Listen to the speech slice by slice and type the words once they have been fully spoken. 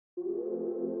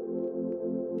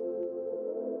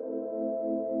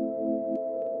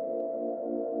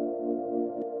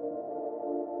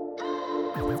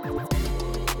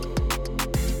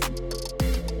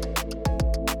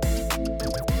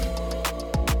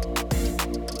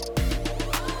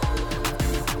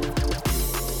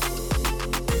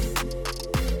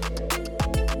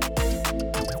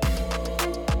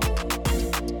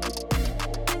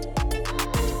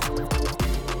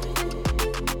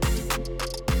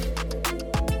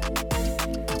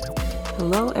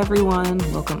Hello, everyone.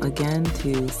 Welcome again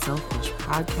to Selfish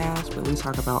Podcast, where we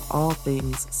talk about all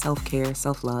things self-care,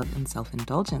 self-love, and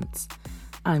self-indulgence.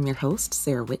 I'm your host,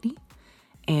 Sarah Whitney,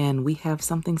 and we have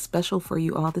something special for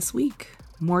you all this week.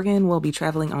 Morgan will be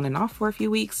traveling on and off for a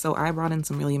few weeks, so I brought in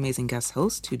some really amazing guest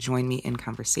hosts to join me in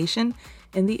conversation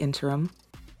in the interim.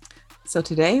 So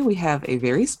today we have a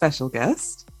very special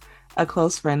guest, a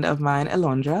close friend of mine,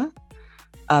 Alondra.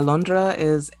 Alondra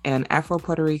is an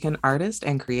Afro-Puerto Rican artist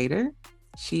and creator.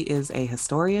 She is a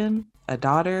historian, a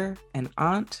daughter, an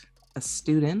aunt, a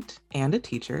student, and a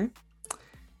teacher.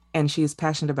 And she is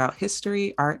passionate about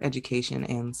history, art, education,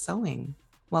 and sewing.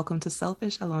 Welcome to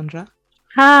Selfish, Alondra.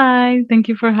 Hi, thank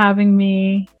you for having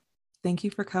me. Thank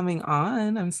you for coming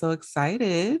on. I'm so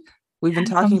excited. We've been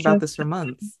talking about this for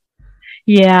months.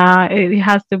 Yeah, it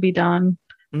has to be done.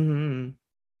 Mm-hmm.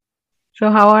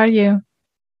 So how are you?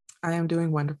 I am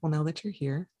doing wonderful now that you're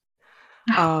here.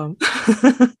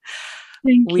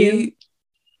 Thank you.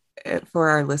 For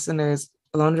our listeners,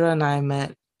 Alondra and I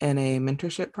met in a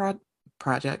mentorship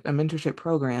project, a mentorship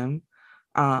program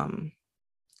at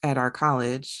our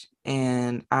college,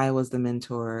 and I was the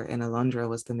mentor and Alondra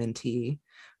was the mentee.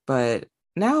 But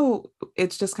now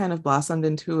it's just kind of blossomed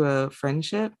into a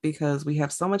friendship because we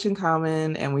have so much in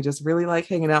common and we just really like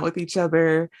hanging out with each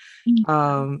other.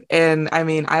 And I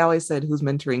mean, I always said who's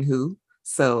mentoring who.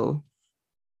 So,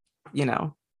 you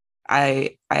know,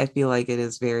 I feel like it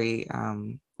is very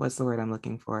what's the word I'm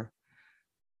looking for?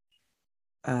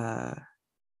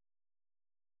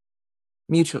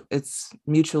 Mutual. It's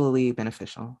mutually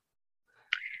beneficial.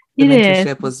 The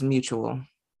mentorship was mutual.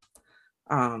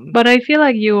 But I feel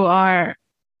like you are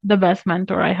the best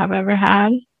mentor I have ever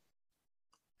had.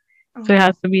 So it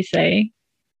has to be said.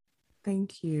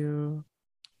 Thank you.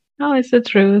 Oh, it's the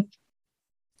truth.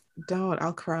 Don't,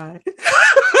 I'll cry.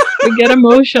 We get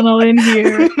emotional in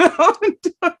here. No,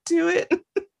 don't do it.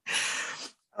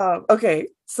 Okay,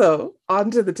 so on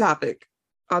to the topic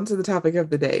of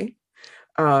the day,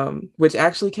 which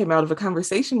actually came out of a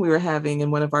conversation we were having in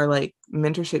one of our like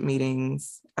mentorship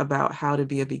meetings about how to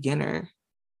be a beginner.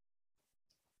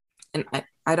 And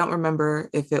I don't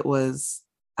remember if it was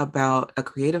about a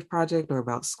creative project or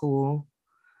about school,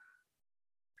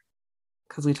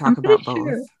 because we talk about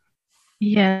both.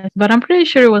 Yes, but I'm pretty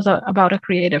sure it was about a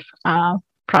creative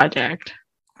project.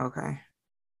 Okay.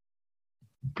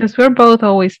 Because we're both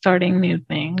always starting new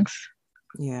things.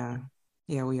 Yeah,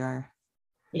 we are.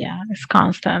 Yeah, it's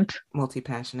constant.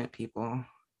 Multi-passionate people.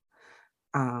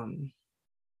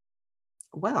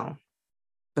 Well,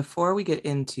 before we get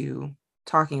into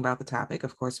talking about the topic,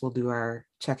 of course, we'll do our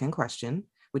check-in question,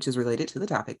 which is related to the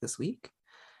topic this week.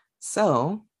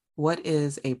 So, what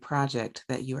is a project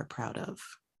that you are proud of?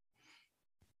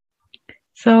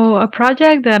 So, a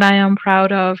project that I am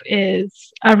proud of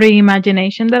is a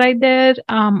reimagination that I did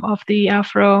of the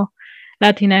Afro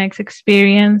Latinx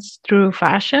experience through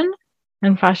fashion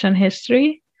and fashion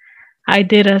history. I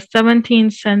did a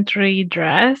 17th century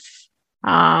dress,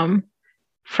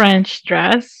 French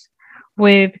dress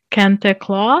with kente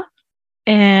cloth,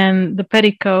 and the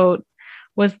petticoat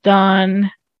was done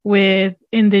with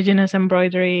indigenous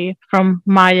embroidery from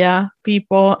Maya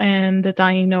people and the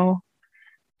Taino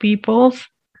peoples.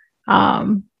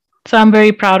 So I'm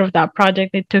very proud of that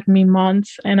project. It took me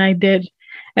months, and I did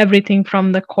everything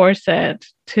from the corset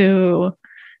to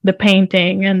the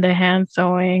painting and the hand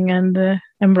sewing and the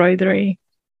embroidery.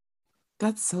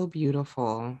 That's so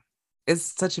beautiful.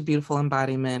 It's such a beautiful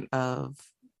embodiment of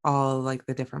all like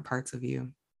the different parts of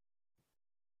you.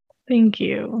 Thank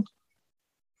you.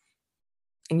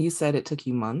 And you said it took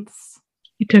you months?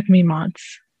 It took me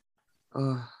months.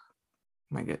 Oh,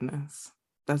 my goodness.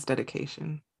 That's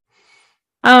dedication.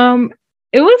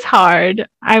 It was hard.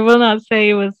 I will not say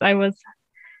it was, I was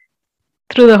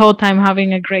through the whole time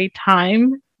having a great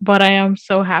time, but I am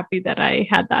so happy that I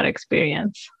had that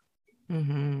experience.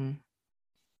 Mm-hmm.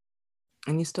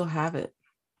 And you still have it.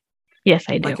 Yes,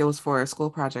 I do. Like it was for a school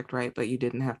project, right? But you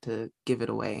didn't have to give it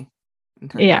away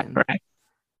and turn it in. Correct.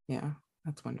 Yeah,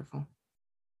 that's wonderful.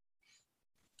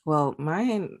 Well,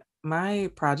 my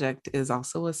project is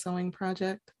also a sewing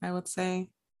project, I would say.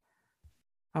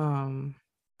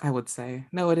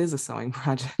 No, it is a sewing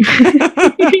project.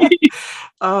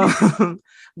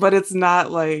 But it's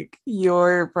not like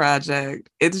your project.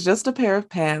 It's just a pair of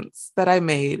pants that I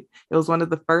made. It was one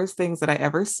of the first things that I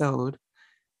ever sewed.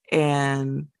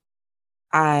 And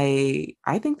I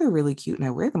think they're really cute and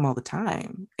I wear them all the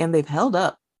time. And they've held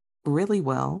up really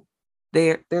well.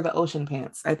 They're the ocean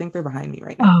pants. I think they're behind me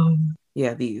right now. Oh,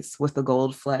 yeah, these with the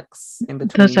gold flecks in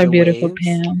between those are the beautiful waves.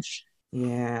 pants.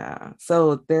 Yeah.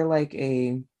 So they're like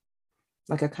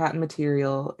like a cotton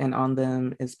material, and on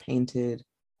them is painted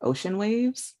ocean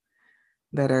waves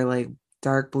that are like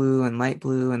dark blue and light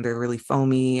blue, and they're really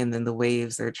foamy. And then the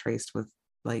waves are traced with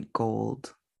like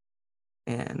gold,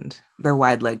 and they're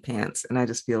wide leg pants. And I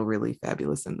just feel really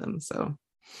fabulous in them. So,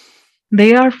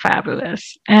 They are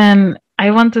fabulous. And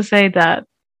I want to say that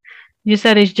you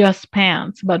said it's just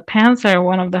pants, but pants are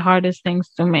one of the hardest things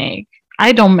to make.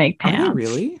 I don't make are they pants.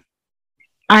 really?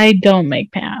 I don't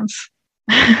make pants.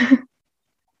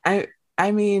 I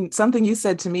I mean, something you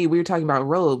said to me, we were talking about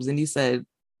robes, and you said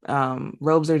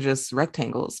robes are just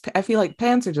rectangles. I feel like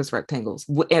pants are just rectangles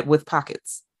with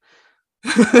pockets,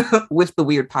 with the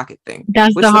weird pocket thing.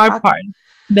 That's the What's the hard pocket? part,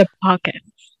 the pocket.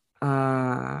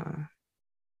 Uh,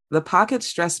 the pockets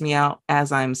stress me out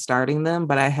as I'm starting them,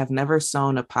 but I have never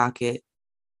sewn a pocket.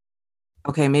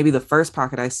 Okay, maybe the first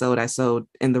pocket I sewed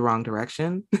in the wrong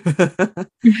direction.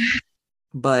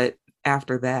 But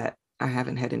after that, I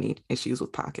haven't had any issues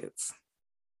with pockets.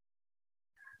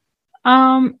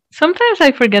 Sometimes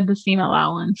I forget the seam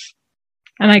allowance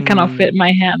and I cannot fit Mm,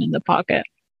 my hand in the pocket,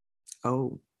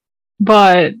 oh,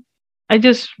 but I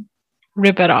just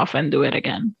rip it off and do it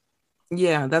again.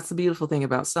 yeah, that's the beautiful thing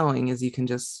about sewing is you can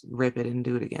just rip it and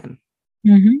do it again.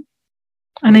 hmm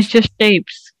And it's Which, just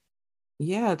shapes.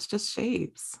 yeah, it's just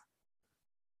shapes.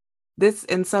 This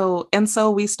and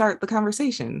so we start the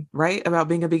conversation, right, about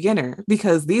being a beginner,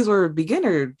 because these were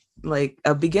beginner, like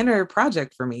a beginner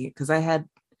project for me, because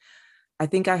I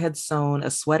think I had sewn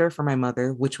a sweater for my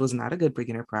mother, which was not a good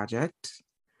beginner project.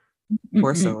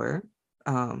 Poor Mm-mm. sewer.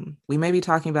 We may be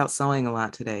talking about sewing a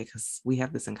lot today because we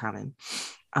have this in common.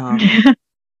 Um,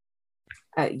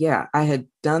 yeah, I had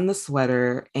done the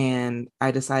sweater, and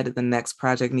I decided the next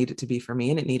project needed to be for me,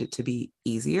 and it needed to be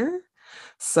easier.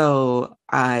 So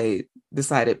I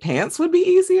decided pants would be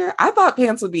easier. I thought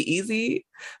pants would be easy.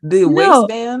 The No,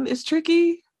 waistband is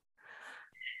tricky.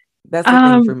 That's the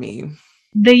thing for um, me.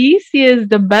 the easiest,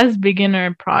 the best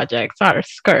beginner projects are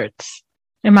skirts,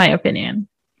 in my opinion.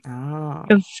 Oh.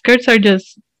 Because skirts are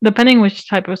just, depending which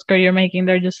type of skirt you're making,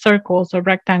 they're just circles or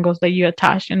rectangles that you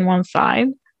attach in one side.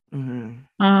 Hmm.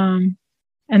 Um,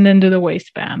 and then do the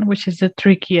waistband, which is the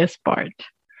trickiest part.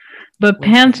 But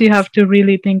pants, you Waistbands. have to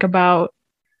really think about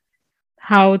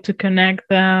how to connect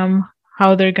them,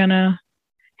 how they're gonna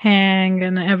hang,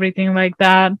 and everything like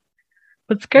that.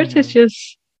 But skirts is Hmm.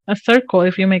 just a circle.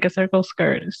 If you make a circle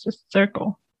skirt, it's just a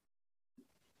circle.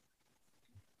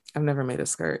 I've never made a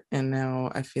skirt, and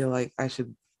now I feel like I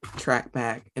should track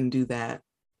back and do that,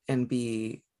 and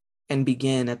be and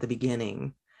begin at the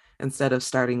beginning instead of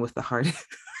starting with the hardest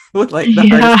with like the Yeah,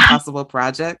 hardest possible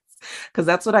projects, because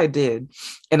that's what I did.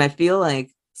 And I feel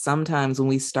like sometimes when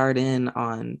we start in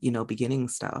on, beginning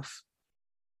stuff,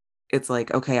 it's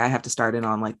like, okay, I have to start in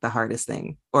on like the hardest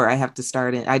thing, or I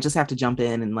just have to jump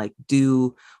in and like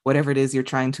do whatever it is you're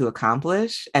trying to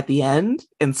accomplish at the end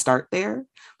and start there.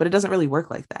 But it doesn't really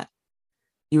work like that.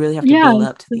 You really have to yeah, build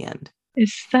up to the end.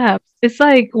 it's steps. It's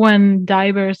like when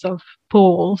divers of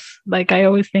pools, like I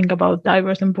always think about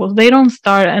divers and pools, they don't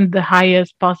start at the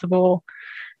highest possible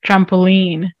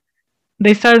trampoline.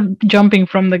 They start jumping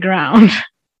from the ground.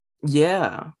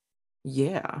 Yeah.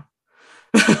 Yeah.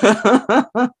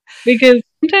 Because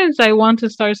sometimes I want to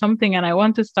start something and I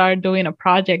want to start doing a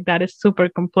project that is super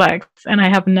complex and I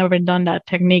have never done that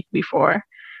technique before.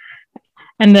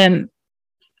 And then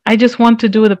I just want to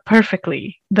do it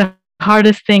perfectly, the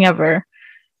hardest thing ever.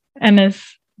 And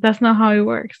that's not how it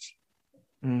works.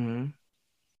 Mhm.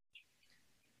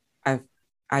 I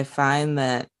I find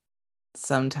that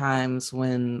sometimes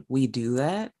when we do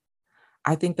that,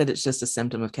 I think that it's just a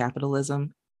symptom of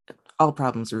capitalism. All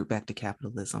problems root back to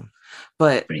capitalism.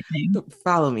 But Everything.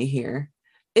 follow me here.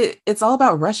 It's all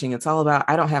about rushing. It's all about,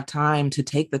 I don't have time to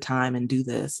take the time and do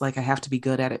this. Like, I have to be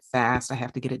good at it fast. I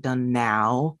have to get it done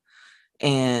now.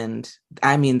 And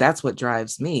I mean, that's what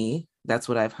drives me. That's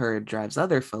what I've heard drives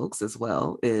other folks as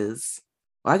well is,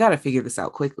 well, I got to figure this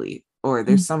out quickly. Or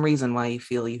there's some reason why you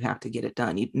feel you have to get it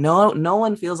done. No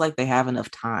one feels like they have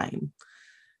enough time.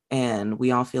 And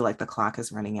we all feel like the clock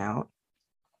is running out.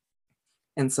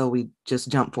 And so we just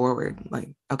jump forward, like,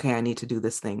 okay, I need to do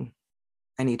this thing.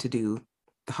 I need to do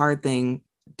the hard thing,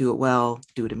 do it well,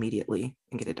 do it immediately,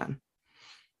 and get it done.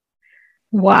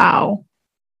 Wow.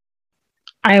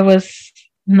 I was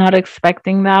not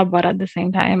expecting that, but at the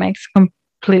same time, it makes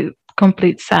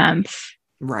complete sense.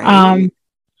 Um, Right?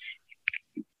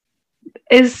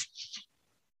 is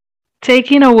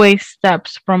taking away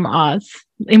steps from us,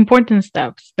 important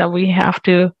steps that we have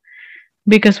to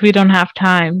because we don't have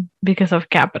time because of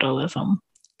capitalism.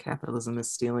 Capitalism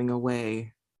is stealing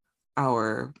away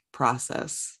our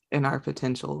process and our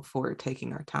potential for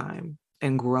taking our time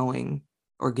and growing.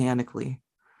 organically.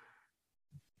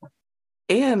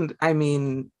 And I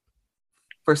mean,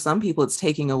 for some people, it's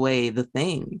taking away the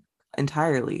thing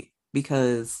entirely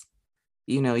because,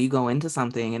 you go into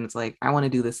something and it's like, I want to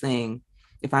do this thing.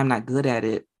 If I'm not good at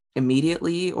it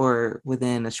immediately or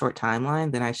within a short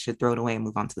timeline, then I should throw it away and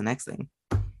move on to the next thing.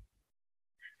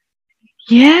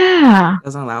 Yeah. It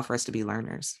doesn't allow for us to be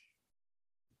learners.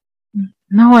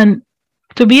 No, and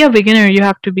to be a beginner, you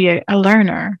have to be a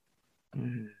learner.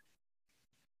 Mm-hmm.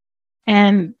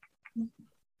 And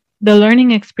the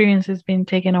learning experience is being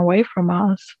taken away from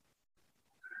us.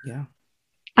 Yeah.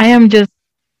 I am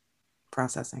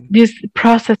Processing. just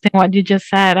processing what you just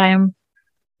said. I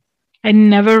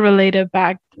never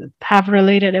have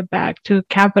related it back to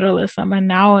capitalism, and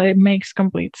now it makes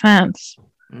complete sense.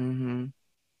 Mm-hmm.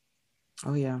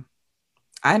 Oh, yeah.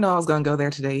 I know I was going to go there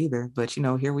today either, but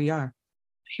here we are.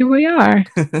 Here we are.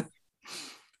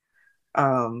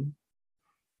 um,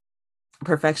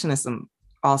 Perfectionism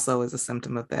also is a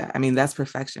symptom of that. I mean, that's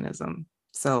perfectionism.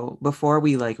 So before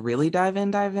we like really dive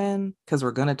in, because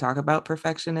we're going to talk about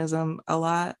perfectionism a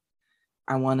lot,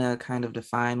 I want to kind of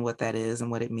define what that is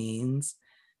and what it means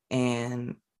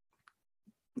and,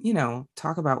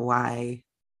 talk about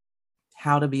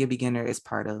how to be a beginner is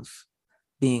part of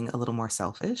being a little more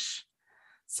selfish.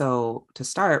 So to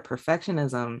start,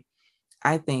 perfectionism,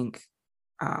 I think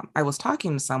I was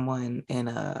talking to someone in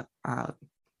a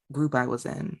group I was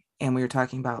in, and we were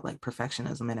talking about like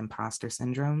perfectionism and imposter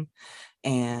syndrome.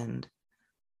 And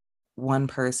one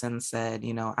person said,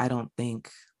 I don't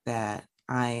think that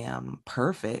I am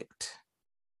perfect.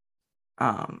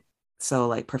 So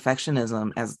like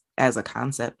perfectionism as a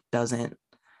concept doesn't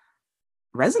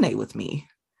resonate with me.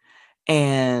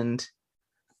 And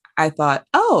I thought,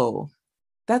 oh,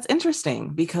 that's interesting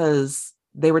because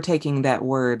they were taking that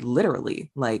word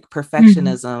literally, like Mhm.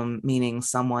 perfectionism, meaning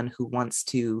someone who wants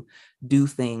to do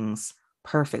things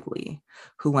perfectly,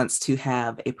 who wants to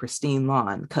have a pristine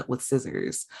lawn cut with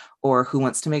scissors, or who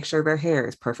wants to make sure their hair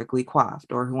is perfectly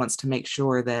coiffed, or who wants to make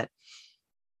sure that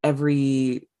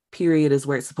every period is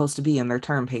where it's supposed to be in their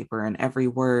term paper and every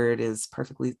word is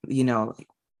perfectly, like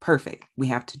perfect. We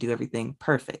have to do everything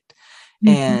perfect.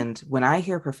 Mhm. And when I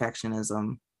hear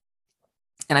perfectionism,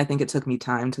 and I think it took me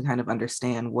time to kind of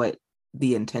understand what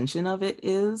the intention of it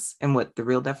is and what the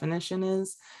real definition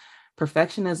is.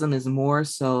 Perfectionism is more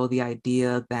so the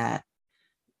idea that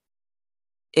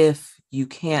if you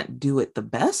can't do it the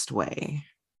best way,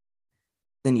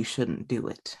 then you shouldn't do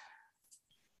it.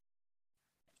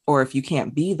 Or if you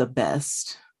can't be the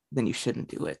best, then you shouldn't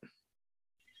do it.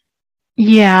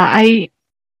 Yeah, I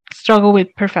struggle with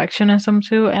perfectionism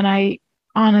too, and I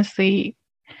honestly,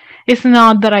 it's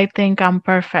not that I think I'm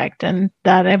perfect and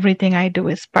that everything I do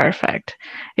is perfect.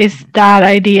 It's Mm-hmm. that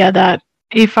idea that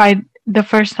if the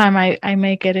first time I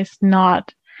make it is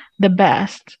not the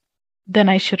best, then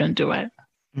I shouldn't do it.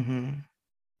 Mm-hmm.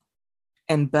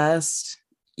 And best,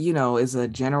 is a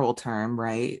general term,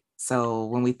 right? So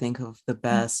when we think of the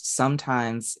best,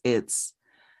 sometimes it's,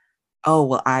 oh,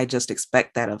 well, I just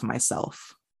expect that of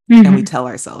myself. And we Mm-hmm. tell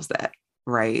ourselves that,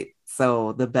 right?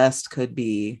 So the best could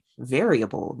be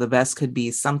variable. The best could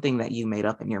be something that you made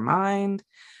up in your mind,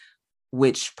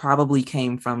 which probably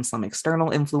came from some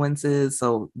external influences.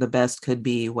 So the best could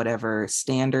be whatever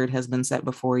standard has been set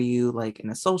before you, like in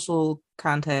a social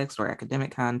context or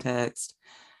academic context.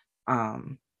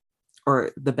 Um,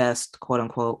 or the best, quote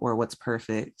unquote, or what's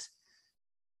perfect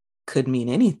could mean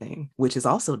anything, which is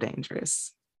also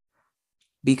dangerous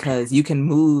because you can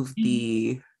move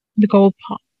The goal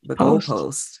the post.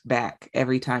 goalpost back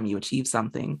every time you achieve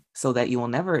something so that you will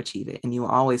never achieve it and you will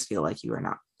always feel like you are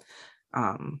not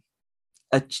um,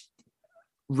 ach-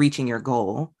 reaching your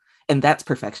goal. And that's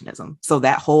perfectionism. So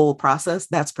that whole process,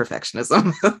 that's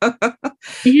perfectionism.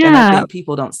 And I Yeah, think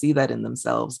people don't see that in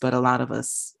themselves, but a lot of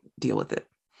us deal with it.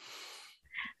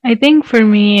 I think for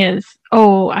me is,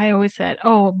 oh, I always said,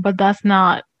 oh, but that's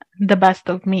not the best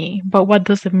of me. But what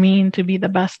does it mean to be the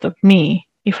best of me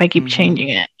if I keep Mm-hmm. changing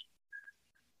it?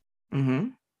 Mm-hmm.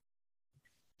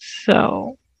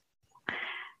 So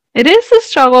it is a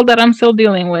struggle that I'm still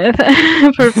dealing with.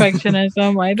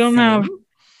 Perfectionism. I don't have Same.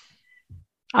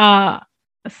 a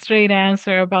straight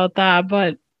answer about that,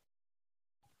 but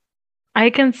I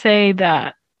can say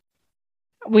that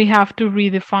we have to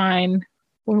redefine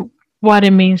what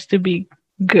it means to be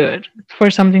good, for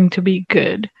something to be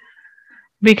good.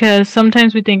 Because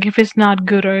sometimes we think if it's not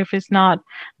good or if it's not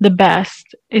the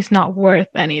best, it's not worth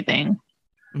anything.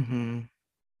 Mm-hmm.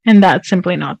 And that's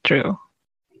simply not true.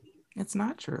 It's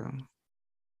not true.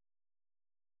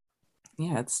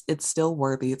 Yeah, it's still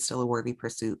worthy. It's still a worthy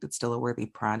pursuit. It's still a worthy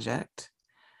project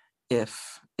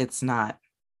if it's not,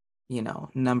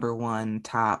 number one,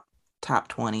 top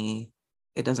 20.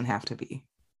 It doesn't have to be.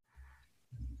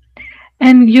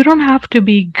 And you don't have to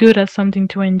be good at something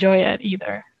to enjoy it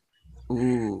either.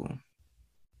 Ooh,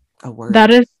 a That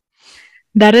word. is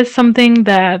that is something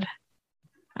that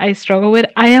I struggle with.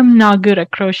 I am not good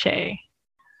at crochet,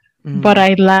 but Mm,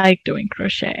 I like doing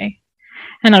crochet.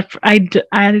 And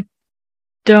I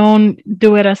don't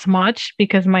do it as much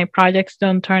because my projects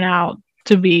don't turn out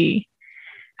to be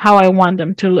how I want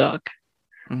them to look.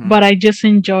 mm-hmm. But I just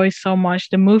enjoy so much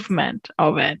the movement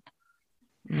of it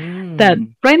that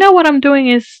Mm, right now what I'm doing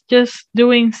is just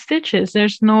doing stitches.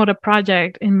 There's not a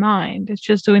project in mind. It's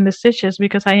just doing the stitches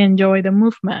because I enjoy the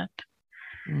movement.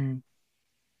 mm,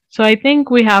 So I think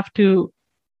we have to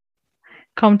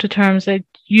come to terms that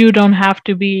you don't have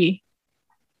to be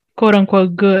quote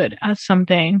unquote good at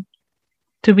something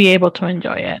to be able to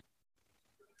enjoy it.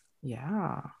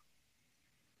 yeah,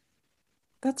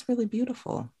 that's really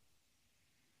beautiful.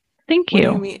 Thank What do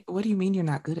you you. mean? What do you mean you're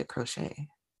not good at crochet?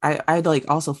 I like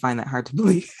also find that hard to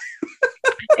believe.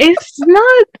 It's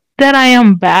not that I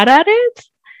am bad at it.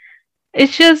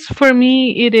 It's just for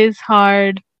me, it is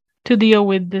hard to deal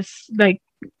with this, like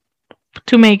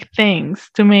to make things,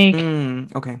 to make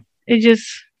Okay. it just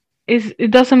is. It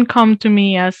doesn't come to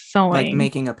me as Like sewing.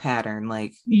 making a pattern,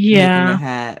 like making a Yeah.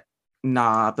 hat,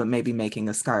 nah, but maybe making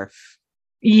a scarf.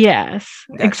 Yes.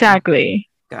 Gotcha. Exactly.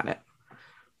 Got it.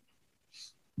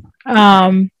 Okay.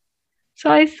 Um.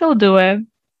 So I still do it.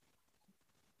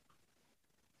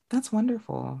 That's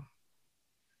wonderful.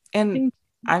 And Think-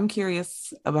 I'm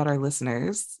curious about our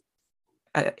listeners.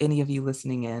 Any of you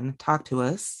listening in, talk to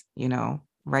us,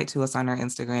 write to us on our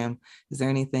Instagram. Is there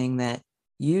anything that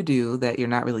you do that you're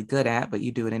not really good at, but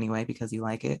you do it anyway because you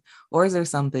like it? Or is there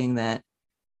something that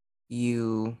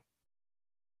you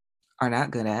are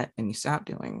not good at and you stop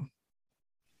doing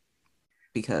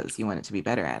because you want it to be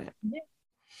better at it?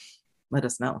 Let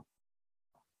us know.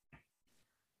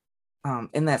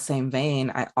 In that same vein,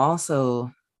 I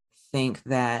also think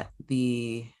that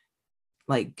the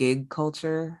like gig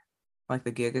culture, like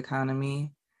the gig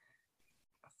economy,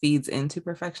 feeds into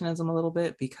perfectionism a little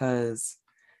bit because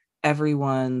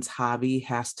everyone's hobby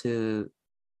has to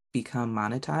become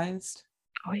monetized.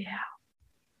 Oh yeah.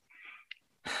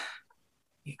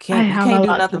 You I can't you have a can't do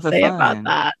lot to nothing for say about fun.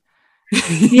 that.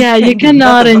 You Yeah, you can't do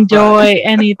cannot nothing for fun. enjoy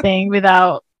anything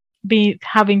without be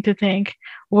having to think,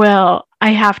 well, I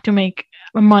have to make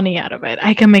money out of it.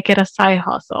 I can make it a side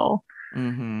hustle.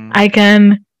 Mm-hmm. I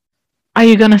can Are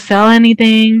you going to sell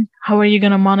anything? How are you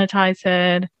going to monetize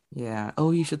it? Yeah. Oh,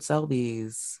 you should sell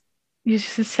these. You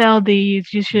should sell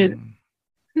these. You should. Mm.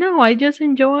 No, I just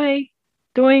enjoy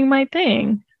doing my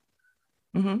thing.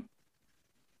 Mm-hmm.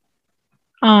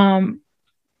 Um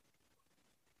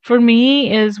for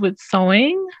me is with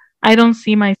sewing, I don't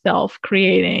see myself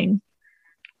creating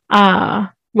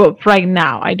well, right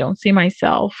now I don't see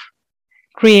myself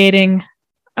creating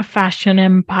a fashion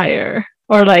empire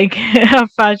or like a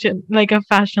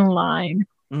fashion line.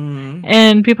 Mm-hmm.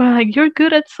 And people are like, "You're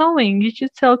good at sewing. You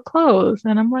should sell clothes."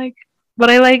 And I'm like, "But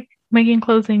I like making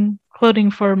clothing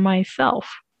for myself.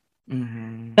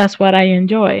 Mm-hmm. That's what I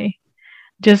enjoy.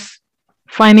 Just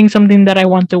finding something that I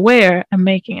want to wear and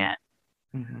making it."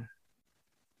 Mm-hmm.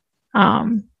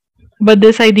 Um, but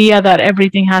this idea that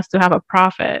everything has to have a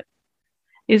profit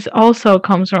is also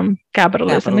comes from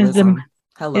capitalism. Capitalism. Is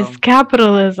Hello.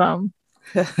 capitalism.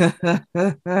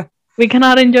 We We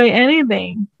cannot enjoy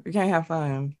anything. can't have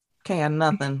fun. Can't have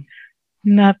nothing.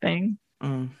 Nothing.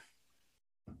 Mm.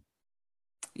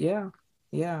 Yeah.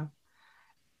 Yeah.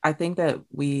 I think that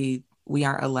we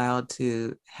aren't allowed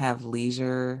to have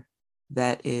leisure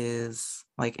that is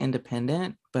like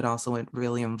independent, but also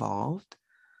really involved.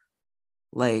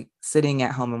 Like sitting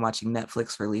at home and watching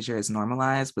Netflix for leisure is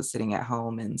normalized, but sitting at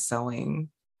home and sewing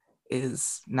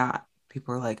is not.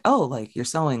 People are like, oh, like you're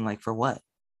sewing, like for what?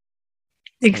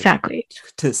 It's like Exactly.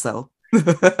 to sew.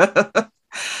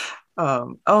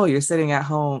 Oh, you're sitting at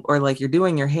home or like you're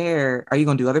doing your hair. Are you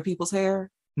gonna do other people's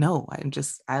hair? No,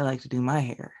 I like to do my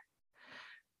hair.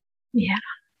 Yeah.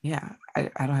 Yeah, I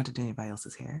don't have to do anybody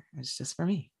else's hair. It's just for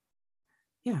me.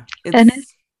 Yeah, And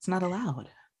it's not allowed.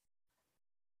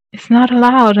 it's not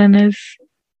allowed and is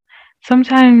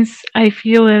sometimes I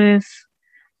feel it is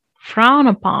frowned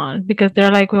upon because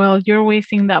they're like, well, you're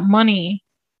wasting that money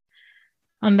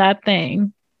on that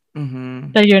thing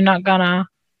Mm-hmm. that you're not gonna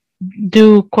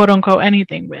do quote unquote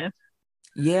anything with,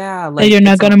 Yeah, that like you're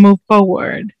not it's gonna okay. move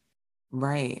forward.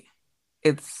 Right.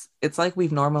 It's like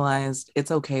we've normalized it's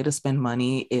okay to spend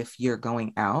money if you're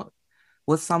going out.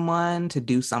 with someone to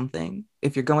do something.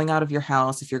 If you're going out of your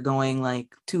house, if you're going like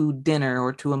to dinner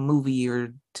or to a movie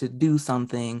or to do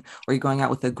something, or you're going out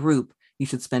with a group, you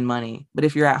should spend money. But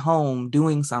if you're at home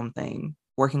doing something,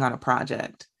 working on a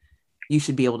project, you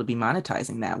should be able to be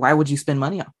monetizing that. Why would you spend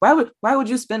money on why would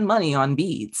you spend money on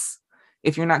beads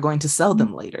if you're not going to sell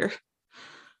them later?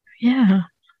 Yeah.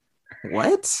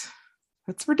 What?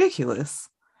 That's ridiculous.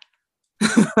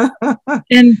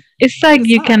 And it's like It's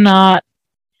you not. cannot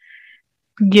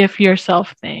give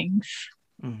yourself things.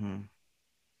 Mm-hmm.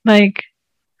 Like,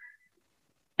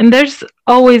 and there's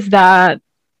always that,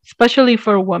 especially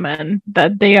for women,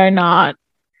 that we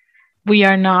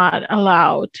are not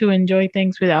allowed to enjoy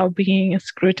things without being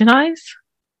scrutinized.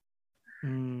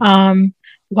 Mm. Um,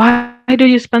 why do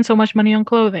you spend so much money on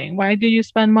clothing? Why do you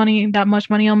spend that much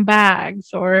money on bags?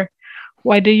 Or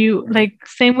why do you Right. like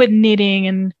same with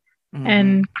knitting Mm-hmm.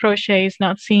 and crochet is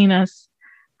not seen as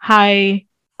high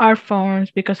art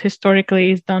forms because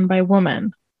historically it's done by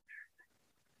women.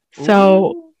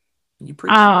 So Ooh, you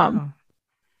preaching um, now.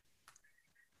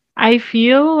 I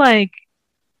feel like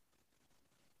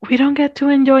we don't get to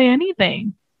enjoy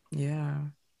anything Yeah.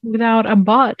 without a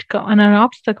and an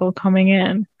obstacle coming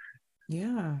in.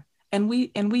 Yeah. And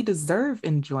we deserve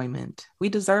enjoyment. We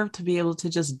deserve to be able to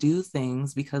just do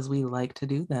things because we like to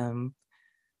do them.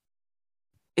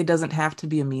 It doesn't have to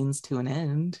be a means to an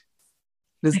end.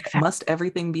 Exactly. Must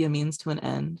everything be a means to an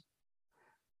end?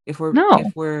 No,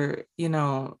 If we're,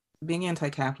 being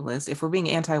anti-capitalist, if we're being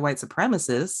anti-white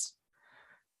supremacist,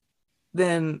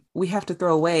 then we have to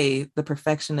throw away the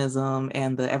perfectionism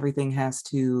and the everything has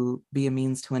to be a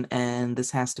means to an end.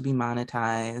 This has to be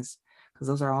monetized because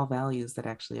those are all values that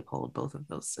actually uphold both of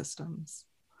those systems.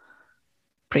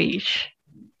 preach.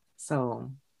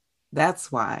 So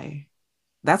that's why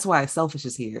selfish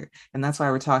is here. And that's why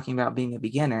we're talking about being a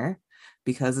beginner,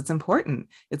 because it's important.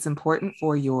 It's important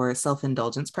for your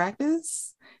self-indulgence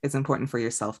practice. It's important for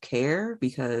your self-care,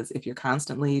 because if you're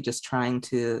constantly just trying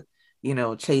to,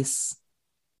 chase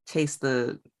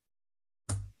the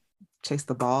chase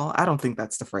the ball. I don't think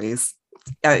that's the phrase.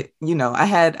 I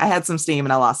had some steam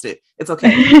and I lost it. It's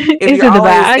okay. If you're Into the always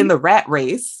bag. in the rat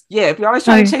race, yeah, if you're always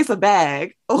trying to Okay. chase a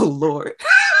bag, oh Lord.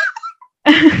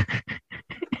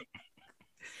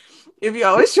 If you're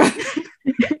always trying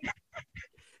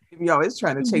if you're always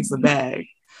trying to chase a bag,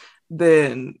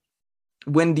 then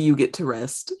when do you get to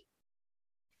rest?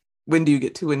 When do you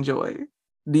get to enjoy?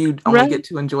 Do you only Right. get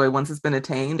to enjoy once it's been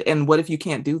attained? And what if you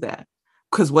can't do that?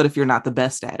 Because what if you're not the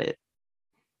best at it?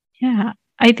 Yeah.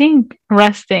 I think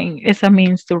resting is a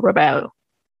means to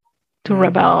Mm-hmm.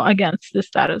 rebel against the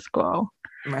status quo.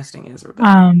 Resting is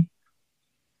rebellion. Um,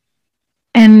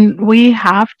 and we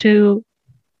have to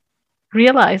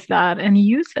realize that and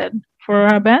use it for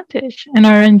our advantage and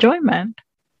our enjoyment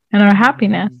and our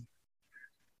happiness. Mm-hmm.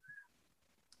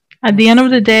 At the end of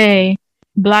the Absolutely. day,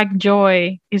 Black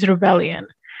joy is rebellion.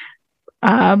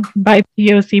 By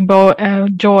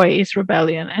POC, joy is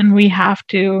rebellion. And we have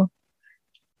to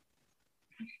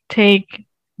take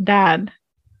that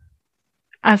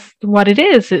as what it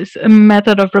is. It's a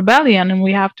method of rebellion, and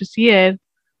we have to see it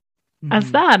as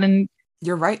Mm-hmm. that. And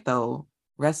You're right, though.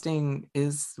 Resting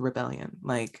is rebellion.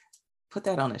 Like, put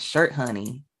that on a shirt,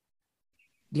 honey.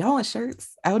 Do y'all want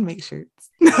shirts? I would make shirts.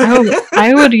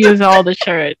 I would use all the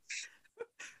shirts.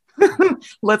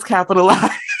 Let's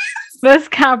capitalize. Let's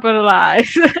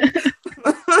capitalize.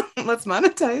 Let's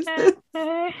monetize this.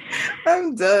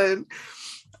 I'm done.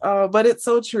 But it's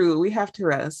so true. We have to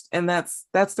rest, and that's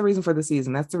the reason for the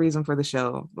season. That's the reason for the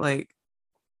show. Like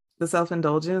the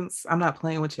self-indulgence. I'm not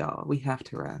playing with y'all. We have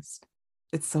to rest.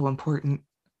 It's so important.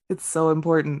 It's so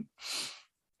important.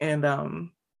 And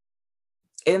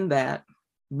in that,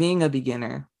 being a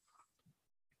beginner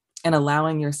and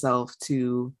allowing yourself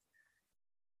to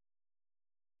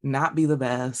not be the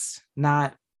best,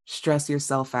 not stress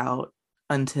yourself out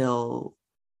until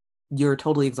you're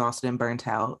totally exhausted and burnt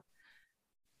out,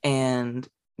 and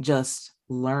just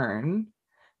learn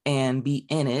and be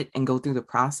in it and go through the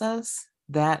process.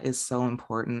 That is so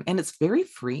important. And it's very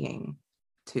freeing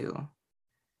too.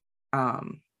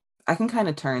 Um, I can kind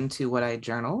of turn to what I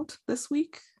journaled this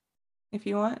week if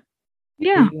you want, or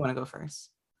Yeah. you want to go first.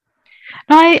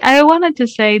 No, I wanted to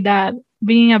say that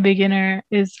being a beginner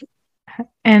is,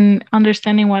 and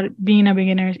understanding what being a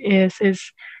beginner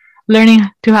is learning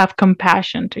to have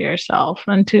compassion to yourself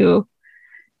and to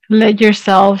let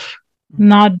yourself Mm-hmm.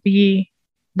 not be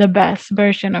the best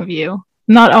version of you.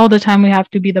 Not all the time we have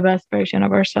to be the best version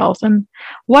of ourselves, and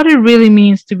what it really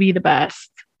means to be the best.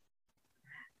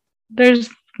 There's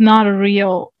not a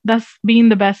real, that's being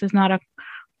the best is not a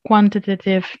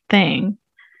quantitative thing.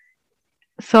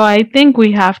 So I think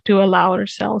we have to allow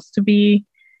ourselves to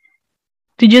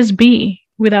just be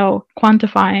without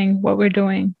quantifying what we're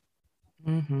doing.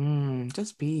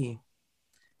 Just be.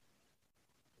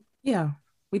 Yeah.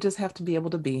 We just have to be able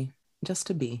to be. Just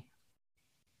to be.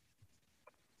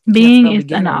 You can't Being spell is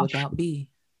beginner enough. without be.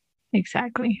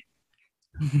 Exactly.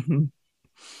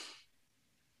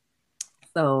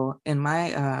 So in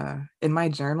my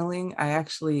journaling, I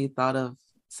actually thought of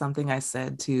something I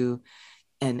said to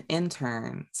an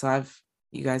intern. So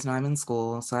you guys know I'm in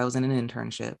school, so I was in an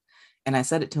internship. And I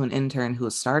said it to an intern who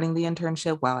was starting the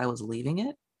internship while I was leaving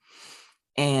it.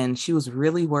 And she was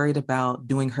really worried about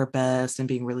doing her best and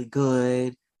being really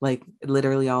good, like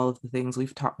literally all of the things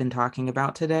been talking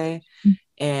about today.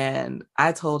 And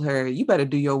I told her, you better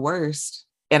do your worst.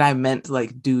 And I meant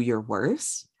like do your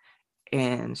worst.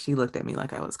 And she looked at me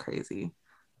like I was crazy.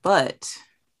 But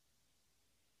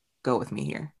go with me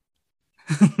here.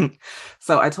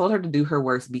 So I told her to do her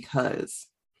worst because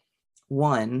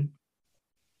one,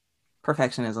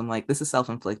 perfectionism, like this is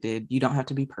self-inflicted. You don't have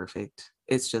to be perfect.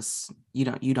 It's just you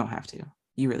don't have to.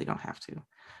 You really don't have to.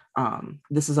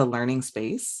 This is a learning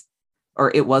space,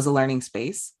 or it was a learning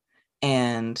space.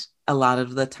 And a lot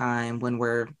of the time when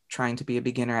we're trying to be a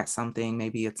beginner at something,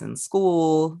 maybe it's in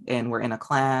school and we're in a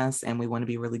class and we want to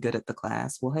be really good at the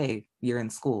class. Well, hey, you're in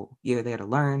school. You're there to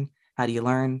learn. How do you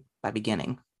learn? By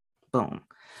beginning. Boom.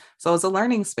 So it's a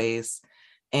learning space,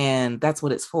 and that's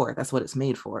what it's for. That's what it's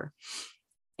made for.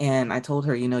 And I told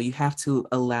her, you have to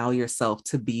allow yourself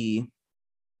to be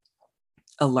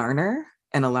a learner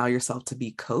and allow yourself to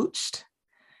be coached.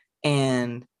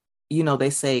 And, they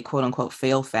say, quote unquote,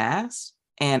 fail fast.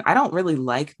 And I don't really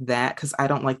like that because I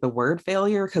don't like the word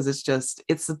failure because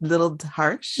it's a little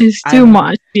harsh. It's too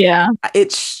much. Yeah.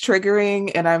 It's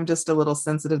triggering, and I'm just a little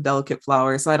sensitive, delicate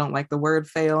flower. So I don't like the word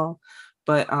fail.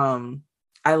 But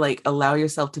I like allow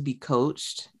yourself to be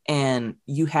coached, and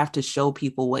you have to show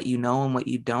people what you know and what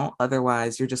you don't.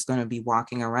 Otherwise, you're just going to be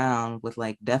walking around with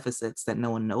like deficits that no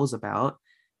one knows about.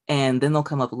 And then they'll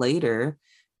come up later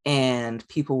and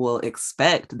people will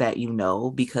expect that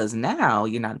because now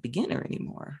you're not a beginner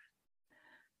anymore.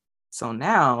 So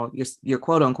now you're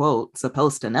quote unquote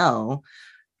supposed to know,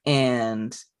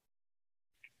 and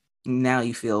now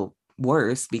you feel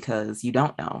worse because you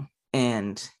don't know.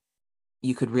 And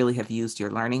you could really have used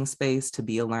your learning space to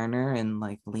be a learner and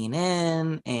like lean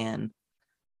in and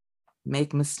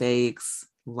make mistakes,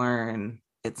 learn,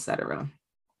 etc.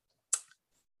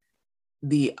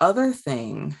 The other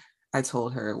thing I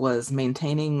told her was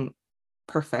maintaining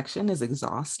perfection is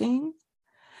exhausting.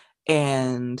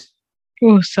 And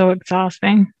Oh, so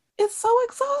exhausting. it's so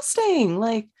exhausting.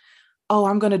 Like, oh,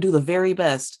 I'm going to do the very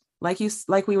best. Like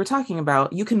we were talking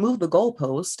about, you can move the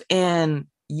goalpost and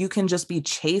you can just be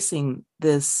chasing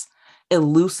this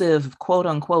elusive quote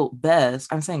unquote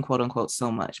best. I'm saying quote unquote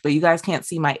so much, but you guys can't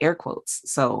see my air quotes,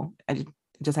 so I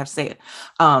just have to say it.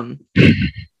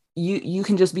 You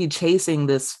can just be chasing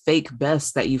this fake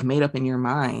best that you've made up in your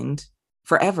mind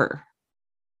forever,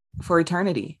 for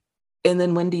eternity. And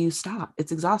then when do you stop?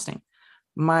 It's exhausting.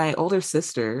 My older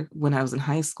sister, when I was in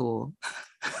high school,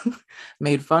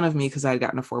 made fun of me because I had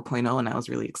gotten a 4.0 and I was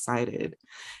really excited.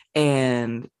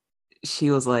 And she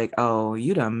was like, oh,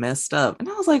 you done messed up. And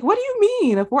I was like, what do you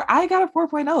mean? I got a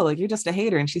 4.0, like you're just a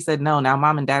hater. And she said, no, now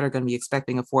mom and dad are going to be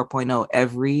expecting a 4.0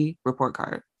 every report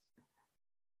card.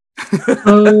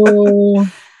 Oh.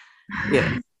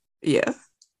 Yeah. Yeah.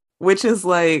 Which is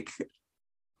like,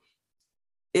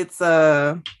 it's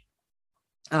a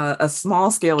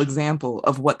small scale example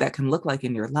of what that can look like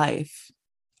in your life.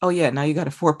 Oh yeah, now you got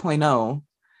a 4.0.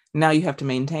 Now you have to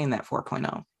maintain that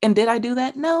 4.0. And did I do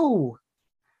that? No.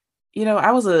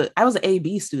 I was an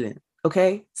AB student.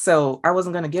 Okay. So I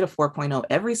wasn't going to get a 4.0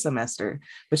 every semester,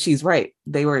 but she's right.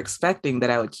 They were expecting that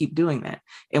I would keep doing that.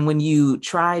 And when you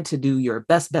try to do your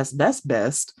best,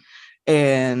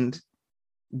 and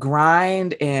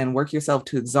grind and work yourself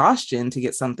to exhaustion to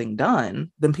get something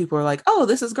done, then people are like, oh,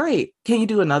 this is great. Can you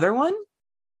do another one?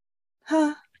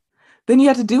 Huh. Then you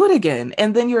have to do it again.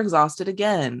 And then you're exhausted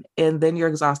again. And then you're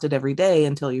exhausted every day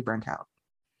until you burn out.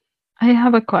 I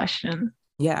have a question.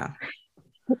 Yeah.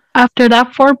 After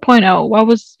that 4.0, what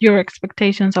was your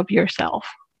expectations of yourself?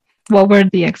 What were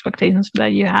the expectations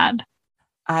that you had?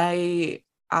 I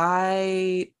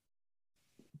I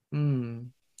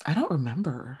I don't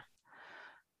remember.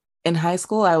 In high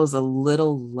school, I was a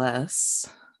little less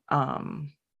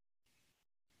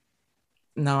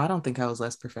no, I don't think I was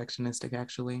less perfectionistic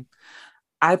actually.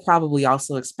 I probably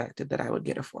also expected that I would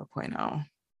get a 4.0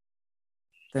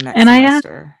 the next And I asked,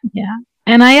 semester. yeah.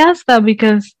 And I asked that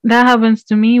because that happens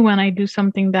to me when I do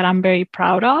something that I'm very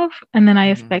proud of. And then I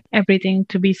Mm-hmm. expect everything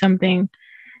to be something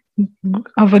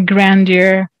of a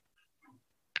grandeur.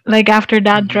 Like after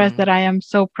that dress Mm-hmm. that I am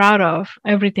so proud of,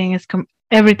 everything is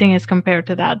compared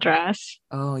to that dress.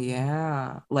 Oh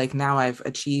yeah. Like now I've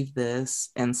achieved this,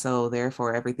 and so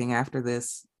therefore everything after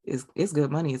this is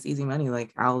good money. It's easy money.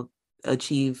 Like I'll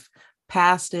achieve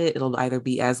past it. It'll either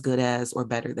be as good as or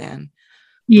better than.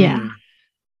 Yeah. Mm,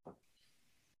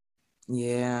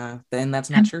 yeah. Then that's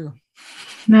not And true.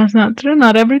 that's not true.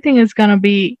 Not everything is gonna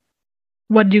be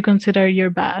what you consider your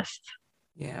best.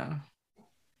 Yeah.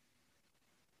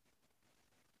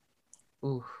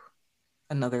 Ooh,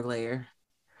 another layer.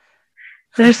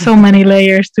 There's so many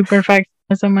layers to perfect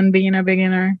someone being a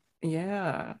beginner.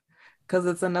 Yeah. Because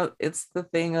it's the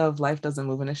thing of life doesn't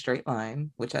move in a straight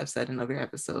line, which I've said in other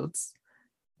episodes.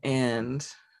 And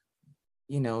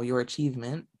your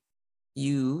achievement,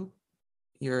 you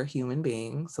you're a human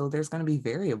being, so there's going to be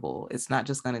variable. It's not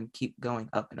just going to keep going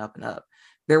up and up and up.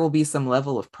 There will be some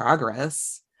level of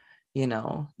progress.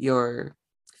 Your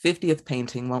 50th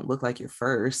painting won't look like your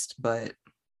first, but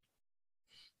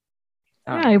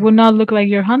I don't Yeah, it know. would not look like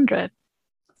your 100.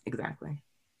 Exactly.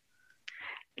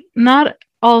 Not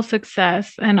all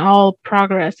success and all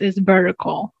progress is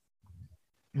vertical.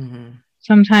 Hmm.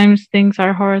 Sometimes things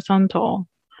are horizontal.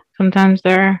 Sometimes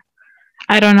they're,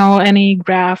 I don't know, any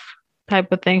graph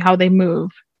type of thing, how they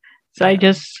move. So I Yeah.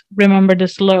 just remember the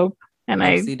slope and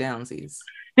I Upsy downsies.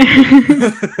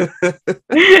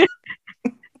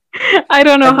 I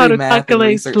don't know how Every to math and calculate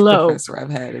research slope. professor I've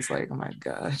had is like, oh my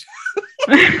God.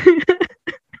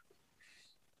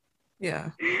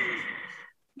 Yeah.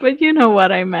 But you know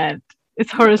what I meant.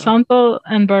 It's Yeah. horizontal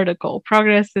and vertical.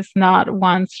 Progress is not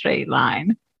one straight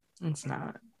line. It's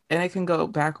not. And it can go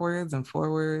backwards and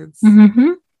forwards.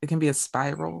 Hmm. It can be a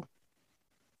spiral.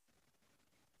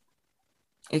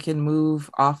 It can move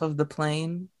off of the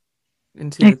plane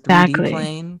into the 3D Exactly.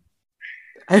 plane.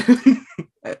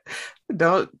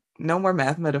 Don't No more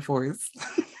math metaphors.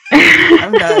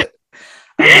 I'm not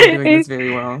I'm not doing this It- very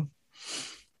well.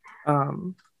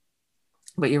 Um,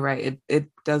 but you're right. It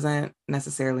doesn't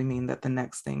necessarily mean that the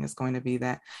next thing is going to be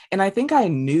that. And I think I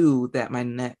knew that my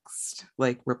next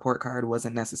like report card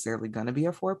wasn't necessarily going to be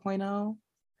a 4.0.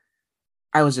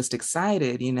 I was just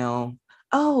excited,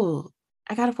 oh,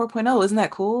 I got a 4.0. Isn't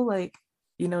that cool? Like,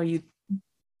 you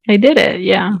I did it.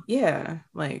 Yeah. yeah,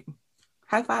 like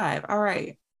high five. All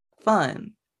right.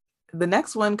 Fun. The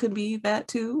next one could be that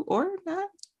too or not.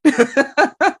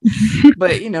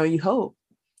 But you hope.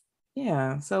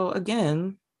 Yeah. So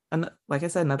again, like I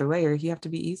said, another layer, you have to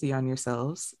be easy on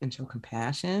yourselves and show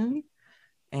compassion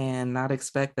and not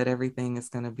expect that everything is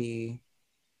going to be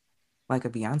like a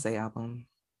Beyonce album.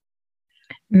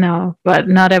 No, but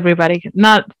not everybody,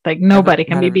 not like nobody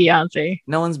can Not be every, Beyonce.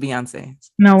 no one's Beyonce.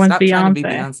 No one's Stop trying to be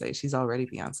Beyonce. Beyonce. She's already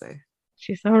Beyonce.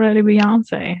 She's already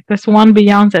Beyonce. There's one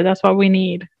Beyonce. That's what we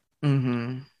need.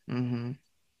 Mm-hmm. Mm-hmm.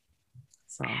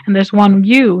 So And there's one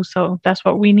you. So that's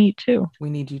what we need too. we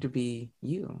need you to be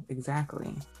you.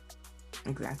 Exactly.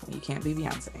 Exactly. You can't be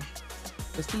Beyonce.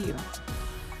 Just be you.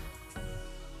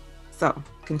 So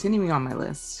continuing on my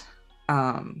list,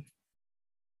 um,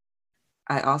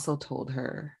 I also told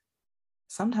her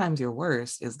sometimes your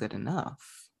worst is good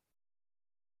enough.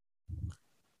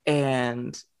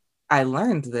 And I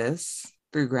learned this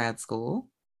through grad school,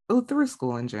 through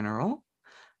school in general,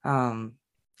 um,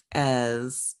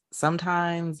 as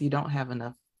sometimes you don't have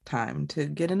enough time to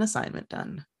get an assignment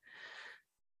done.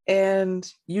 And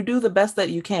you do the best that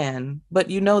you can, but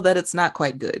you know that it's not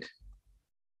quite good.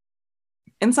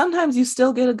 And sometimes you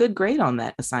still get a good grade on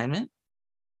that assignment,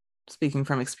 speaking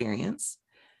from experience.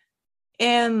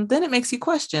 And then it makes you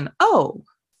question, oh,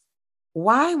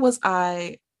 why was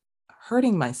I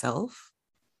hurting myself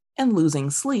and losing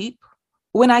sleep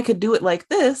when I could do it like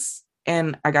this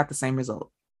and I got the same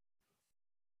result?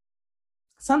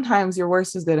 Sometimes your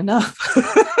worst is good enough.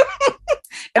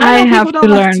 And I I know have people to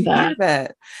don't like learn to hear that.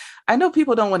 that. I know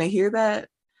people don't want to hear that.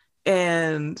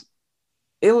 And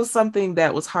it was something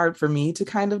that was hard for me to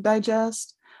kind of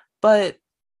digest. But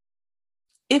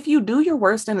if you do your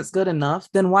worst and it's good enough,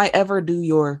 then why ever do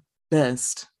your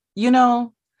best?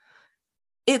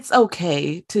 It's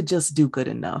okay to just do good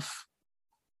enough.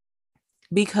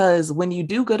 Because when you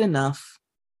do good enough,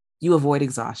 you avoid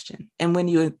exhaustion. And when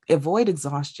you avoid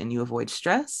exhaustion, you avoid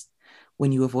stress.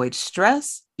 When you avoid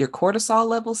stress, your cortisol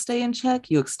levels stay in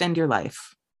check, you extend your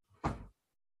life.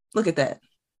 Look at that.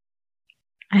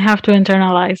 I have to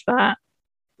internalize that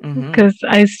Mm-hmm. because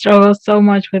I struggle so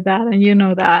much with that. And you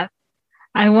know that.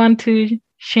 I want to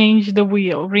change the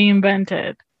wheel, reinvent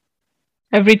it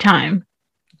every time.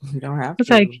 You don't have It's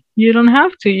like, to. you don't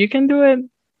have to. You can do it,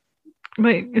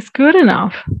 but it's good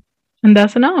enough. And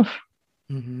that's enough.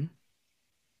 Mm-hmm.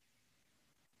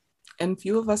 And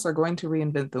few of us are going to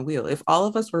reinvent the wheel. If all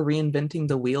of us were reinventing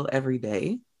the wheel every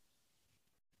day,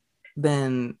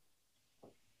 then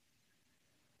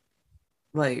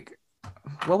like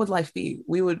what would life be?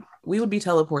 We would be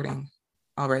teleporting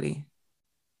already.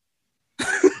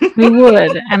 We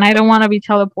would, and I don't want to be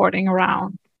teleporting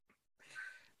around.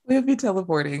 We would be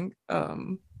teleporting.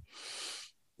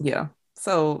 Yeah.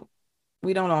 So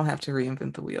we don't all have to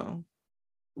reinvent the wheel.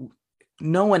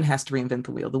 No one has to reinvent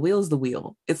the wheel. The wheel is the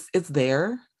wheel. It's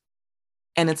there,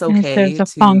 and it's And it serves okay a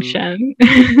to, function.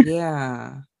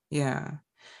 yeah, yeah.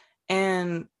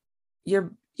 And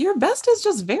your best is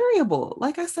just variable.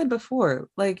 Like I said before,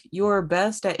 like your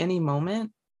best at any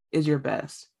moment is your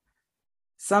best.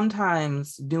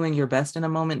 Sometimes doing your best in a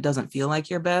moment doesn't feel like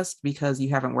your best because you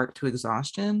haven't worked to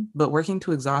exhaustion, but working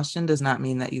to exhaustion does not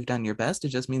mean that you've done your best. It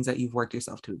just means that you've worked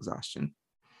yourself to exhaustion.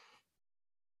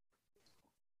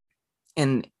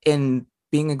 And in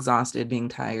being exhausted, being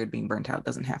tired, being burnt out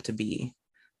doesn't have to be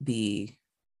the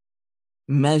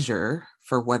measure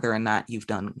for whether or not you've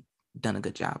done a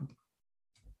good job.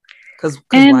 Because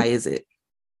why And is it?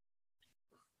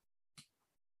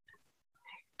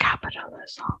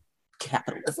 capitalism.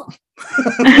 Capitalism.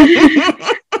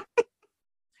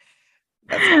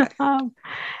 That's why.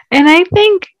 And I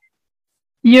think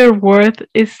your worth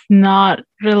is not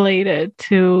related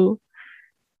to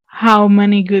how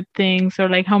many good things or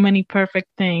like how many perfect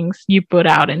things you put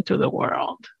out into the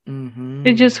world.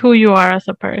 It's just Mm-hmm. who you are as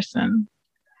a person.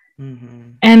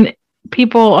 Mm-hmm. And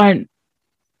people are,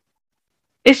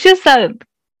 it's just a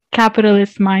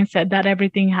capitalist mindset that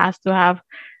everything has to have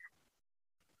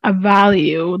a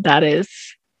value that is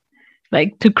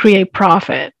like to create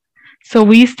profit. So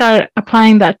we start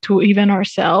applying that to even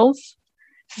ourselves.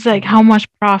 It's like, Mm-hmm. how much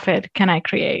profit can I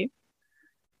create?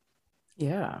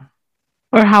 Yeah.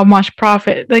 Or how much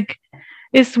profit? Like,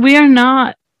 it's we are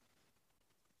not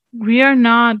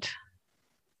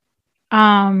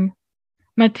um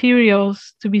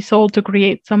materials to be sold to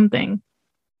create something.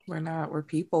 We're not. We're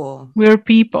people. We're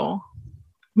people.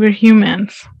 We're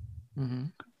humans. Mm-hmm.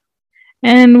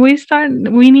 And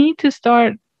we need to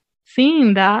start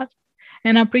seeing that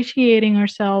and appreciating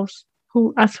ourselves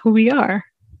who we are.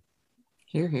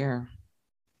 Here, here.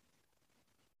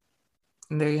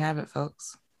 And there you have it,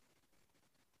 folks.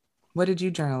 What did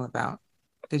you journal about?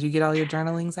 Did you get all your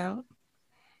journalings out?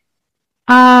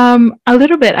 A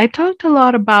little bit. I talked a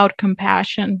lot about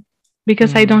compassion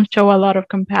because I Mm-hmm. don't show a lot of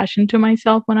compassion to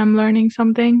myself when I'm learning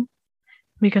something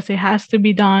because it has to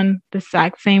be done the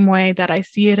exact same way that I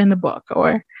see it in the book,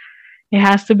 or it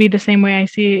has to be the same way I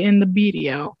see it in the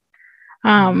video. Mm-hmm.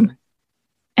 Um,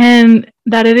 and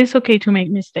that it is okay to make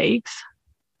mistakes.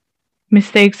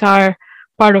 Mistakes are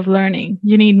part of learning.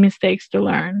 You need mistakes to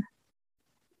learn.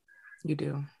 You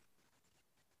do.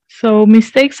 So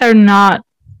mistakes are not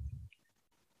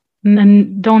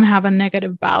and don't have a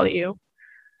negative value.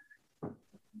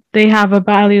 They have a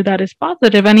value that is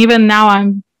positive. And even now,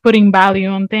 I'm putting value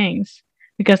on things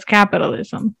because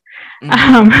capitalism.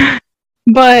 Mm-hmm. Um,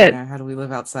 but Yeah. How do we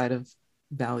live outside of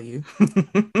value?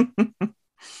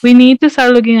 we need to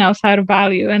start looking outside of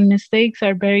value, and mistakes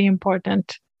are very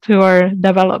important to our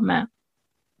development.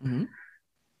 Mm-hmm.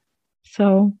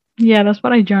 So, yeah, that's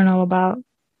what I journal about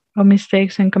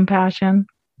mistakes and compassion.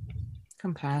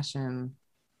 Compassion.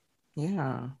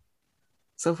 Yeah.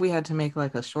 So if we had to make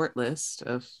like a short list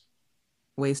of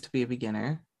ways to be a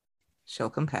beginner, show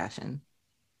compassion,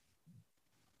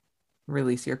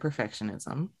 release your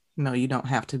perfectionism. No, you don't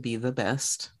have to be the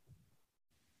best.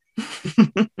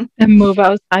 And move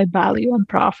outside value and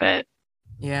profit.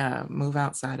 Yeah, move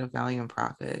outside of value and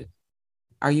profit.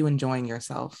 Are you enjoying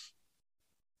yourself?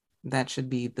 That should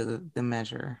be the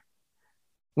measure.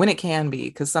 When it can be,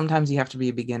 because sometimes you have to be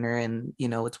a beginner and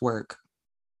it's work.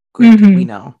 Granted, we Mm-hmm.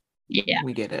 know, Yeah.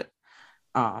 we get it.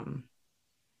 Um,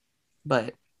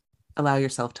 but allow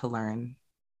yourself to learn.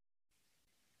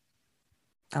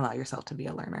 Allow yourself to be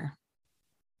a learner.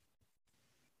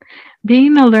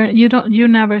 Being a learner, you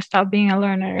never stop being a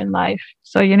learner in life.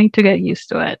 So you need to get used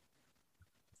to it.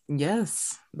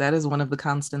 Yes, that is one of the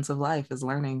constants of life is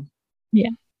learning. Yeah.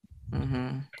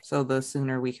 So the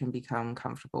sooner we can become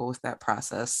comfortable with that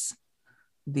process,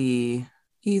 the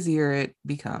easier it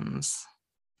becomes.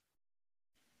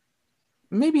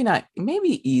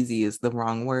 Maybe easy is the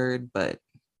wrong word, but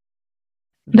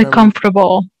The the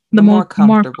comfortable, the more more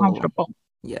comfortable. comfortable.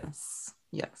 Yes,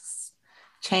 yes.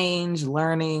 Change,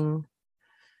 learning,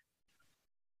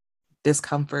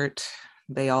 discomfort,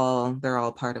 they're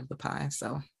all part of the pie.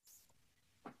 So,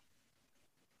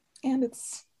 and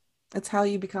it's how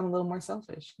you become a little more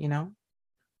selfish. In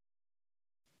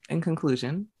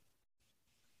conclusion,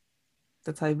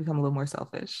 That's how you become a little more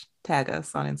selfish. Tag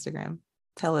us on Instagram.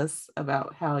 Tell us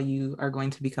about how you are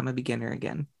going to become a beginner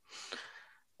again,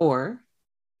 or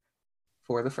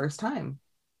for the first time.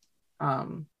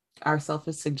 Um, our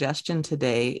selfish suggestion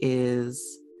today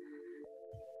is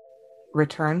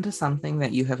return to something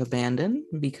that you have abandoned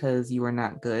because you are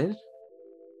not good,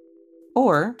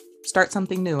 or start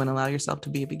something new and allow yourself to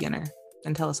be a beginner,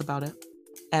 and tell us about it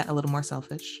at A Little More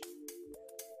Selfish.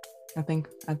 I think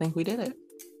we did it.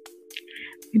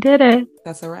 We did it.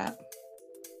 That's a wrap.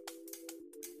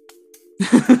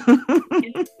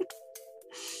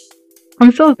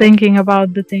 I'm still thinking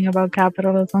about the thing about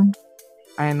capitalism.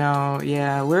 I know.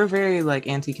 Yeah, we're very like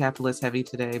anti-capitalist heavy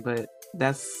today, but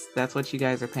that's what you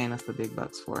guys are paying us the big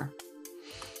bucks for.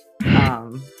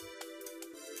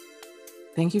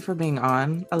 Thank you for being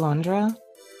on, Alondra.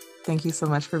 Thank you so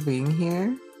much for being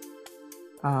here.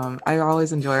 I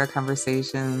always enjoy our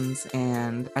conversations,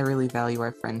 and I really value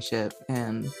our friendship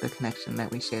and the connection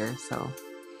that we share. So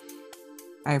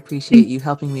I appreciate you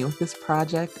helping me with this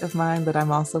project of mine that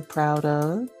I'm also proud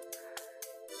of.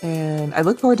 And I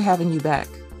look forward to having you back.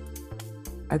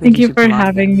 I think Thank you for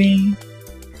having me.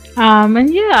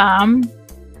 And yeah,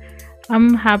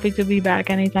 I'm happy to be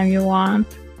back anytime you want.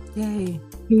 Yay.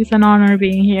 It was an honor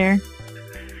being here.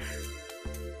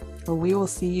 Well, we will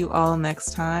see you all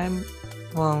next time.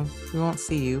 Well, we won't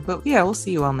see you, but yeah, we'll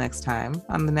see you all next time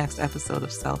on the next episode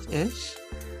of Selfish.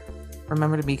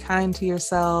 Remember to be kind to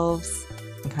yourselves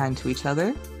and kind to each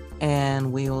other,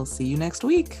 and we will see you next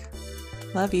week.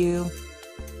 Love you.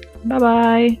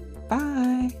 Bye-bye.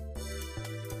 Bye.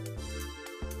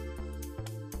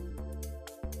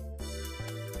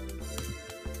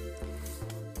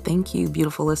 Thank you,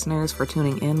 beautiful listeners, for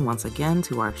tuning in once again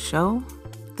to our show.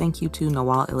 Thank you to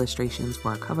Nawal Illustrations for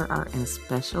our cover art, and a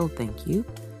special thank you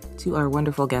to our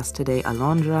wonderful guest today,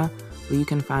 Alondra, who you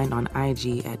can find on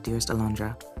IG at Dearest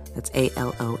Alondra. That's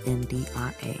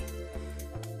Alondra.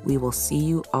 We will see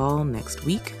you all next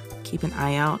week. Keep an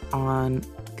eye out on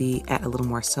the At A Little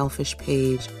More Selfish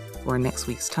page for next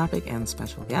week's topic and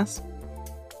special guest.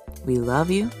 We love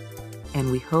you,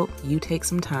 and we hope you take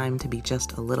some time to be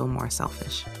just a little more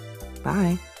selfish.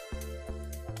 Bye.